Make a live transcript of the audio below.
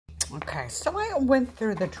Okay, so I went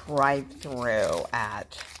through the drive-thru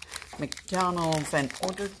at McDonald's and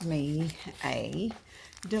ordered me a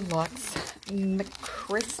deluxe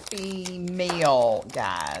McCrispy meal,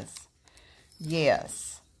 guys.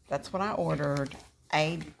 Yes, that's what I ordered.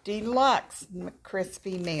 A deluxe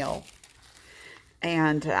McCrispy meal.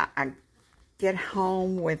 And I get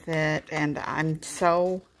home with it, and I'm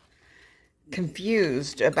so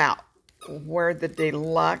confused about where the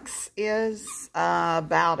deluxe is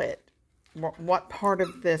about it. What part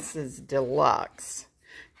of this is deluxe?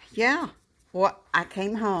 Yeah, I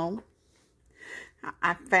came home.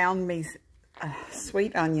 I found me a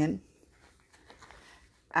sweet onion.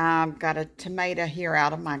 I've got a tomato here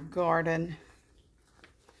out of my garden.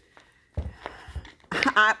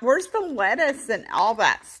 Where's the lettuce and all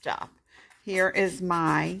that stuff? Here is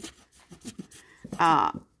my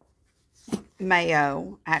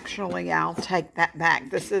mayo. Actually, I'll take that back.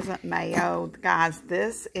 This isn't mayo, guys.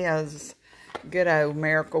 This is good old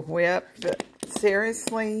Miracle Whip. But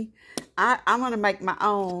seriously, I'm going to make my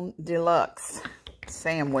own deluxe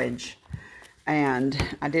sandwich.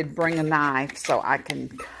 And I did bring a knife so I can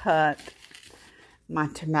cut my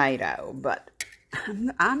tomato. But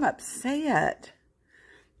I'm upset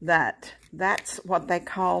that that's what they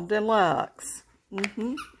call deluxe.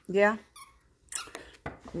 Yeah.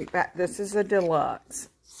 This is a deluxe.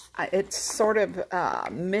 It's sort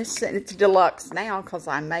of missing. It's deluxe now because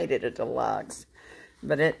I made it a deluxe.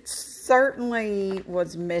 But it certainly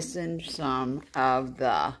was missing some of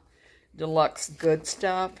the deluxe good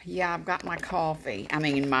stuff. Yeah, I've got my coffee.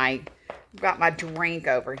 I've got my drink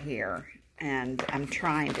over here. And I'm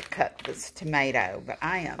trying to cut this tomato. But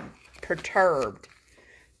I am perturbed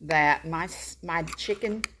that my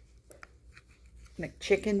McChicken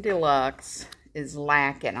Deluxe is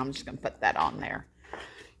lacking. I'm just going to put that on there.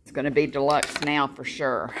 It's going to be deluxe now for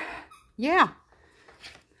sure. Yeah.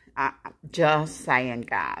 I'm just saying,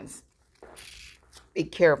 guys. Be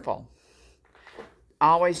careful.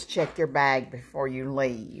 Always check your bag before you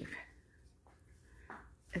leave.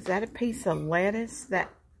 Is that a piece of lettuce that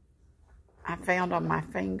I found on my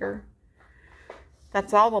finger?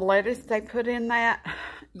 That's all the lettuce they put in that?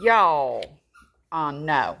 Y'all. Oh,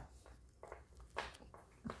 no.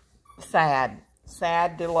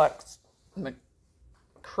 Sad deluxe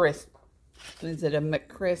McCrispy. Is it a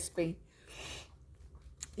McCrispy?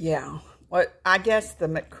 Yeah. Well, I guess the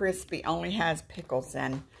McCrispy only has pickles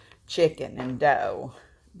and chicken and dough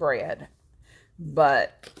bread.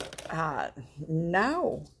 But,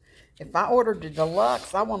 no. If I ordered the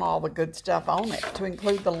deluxe, I want all the good stuff on it, to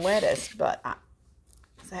include the lettuce. But,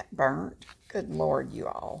 is that burnt? Good Lord, you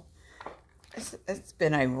all. It's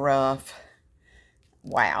been a rough...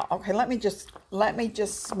 Wow. Okay, let me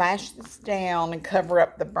just smash this down and cover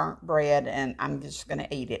up the burnt bread, and I'm just going to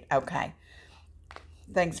eat it. Okay.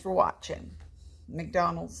 Thanks for watching.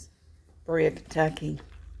 McDonald's, Berea, Kentucky.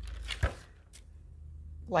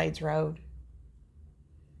 Blades Road.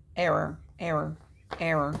 Error, error,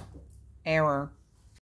 error, error.